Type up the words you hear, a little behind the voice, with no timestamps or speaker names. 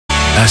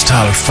That's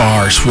Tyler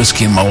Farr's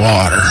Whiskey in My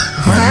Water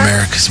on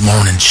America's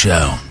Morning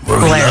Show, where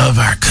we Blair. love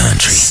our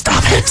country.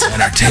 Stop it.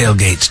 And our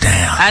tailgates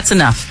down. That's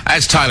enough.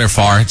 That's Tyler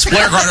Farr. It's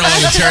Blair Gardner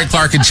along with Terry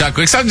Clark and Chuck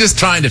Wicks. I'm just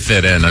trying to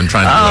fit in. I'm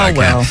trying to do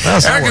what I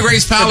can. Erica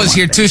Grace Powell is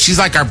here, too. She's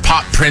like our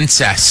pop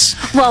princess.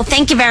 Well,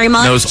 thank you very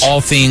much. Knows all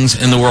things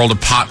in the world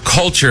of pop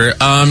culture.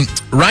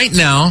 Right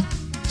now,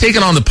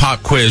 taking on the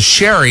pop quiz,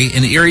 Sherry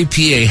in Erie,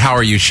 PA. How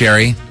are you,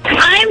 Sherry?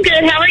 I'm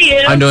good. How are you?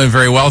 I'm doing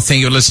very well. Thank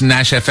you for listening to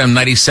Nash FM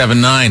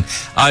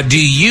 97.9. Do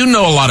you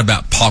know a lot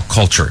about pop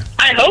culture?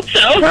 I hope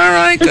so. All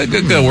right, good.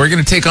 We're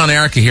going to take on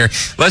Erica here.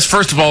 Let's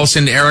first of all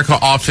send Erica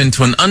off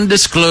into an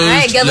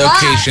undisclosed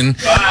location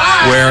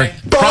where...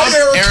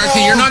 Erica,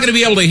 you're not going to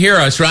be able to hear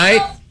us,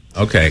 right?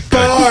 Okay, good.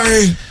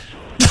 Bye.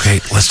 Okay,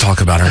 let's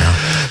talk about her now.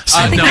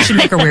 I think we should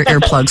make her wear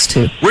earplugs,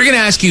 too. We're going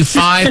to ask you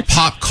 5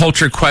 pop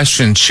culture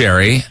questions,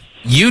 Sherry.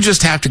 You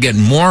just have to get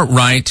more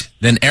right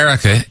than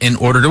Erica in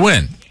order to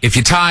win. If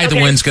you tie, the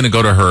win's going to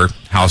go to her.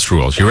 House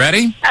rules. You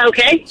ready?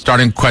 Okay.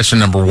 Starting question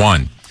number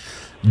 1.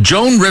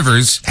 Joan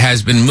Rivers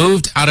has been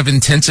moved out of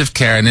intensive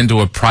care and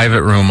into a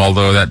private room,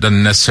 although that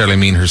doesn't necessarily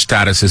mean her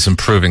status is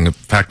improving. In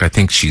fact, I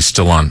think she's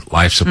still on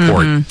life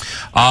support.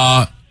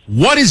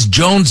 What is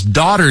Joan's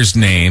daughter's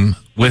name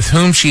with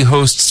whom she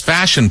hosts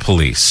Fashion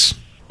Police?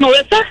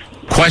 Melissa?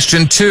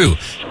 Question 2.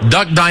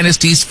 Duck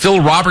Dynasty's Phil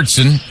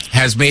Robertson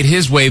has made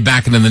his way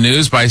back into the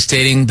news by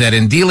stating that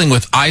in dealing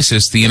with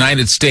ISIS, the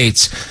United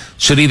States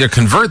should either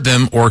convert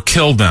them or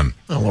kill them.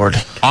 Oh,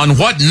 Lord. On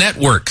what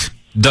network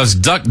does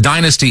Duck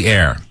Dynasty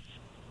air?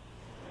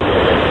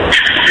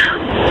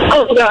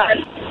 Oh, God.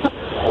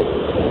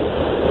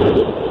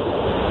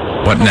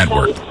 What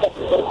network?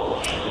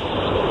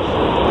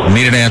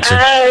 Need an answer.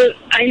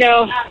 I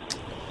know.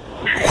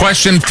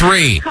 Question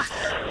 3.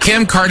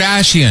 Kim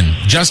Kardashian,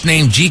 just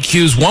named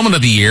GQ's Woman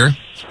of the Year.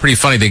 It's pretty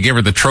funny they gave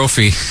her the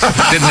trophy.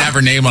 Didn't have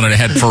her name on it. It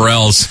had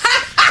Pharrell's.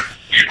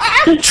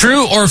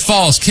 True or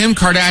false, Kim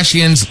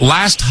Kardashian's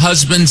last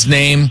husband's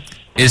name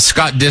is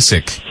Scott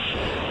Disick.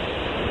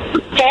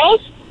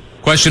 False?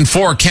 Question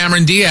 4.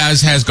 Cameron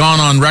Diaz has gone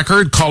on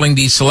record calling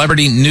the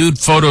celebrity nude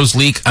photos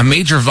leak a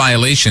major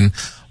violation.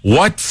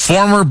 What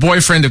former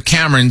boyfriend of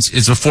Cameron's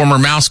is a former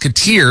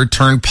Mouseketeer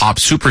turned pop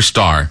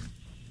superstar?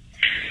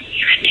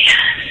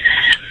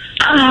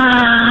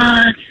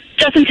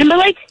 Justin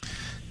Timberlake?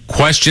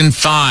 Question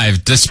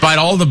 5. Despite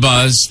all the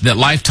buzz that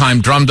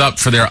Lifetime drummed up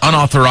for their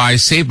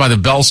unauthorized Saved by the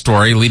Bell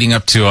story leading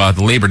up to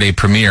the Labor Day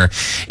premiere,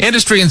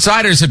 industry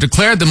insiders have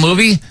declared the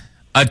movie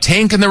a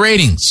tank in the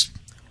ratings.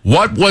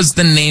 What was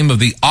the name of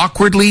the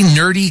awkwardly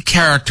nerdy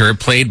character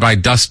played by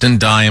Dustin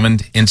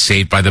Diamond in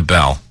Saved by the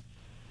Bell?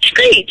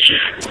 Screech.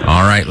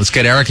 All right, let's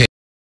get Erica.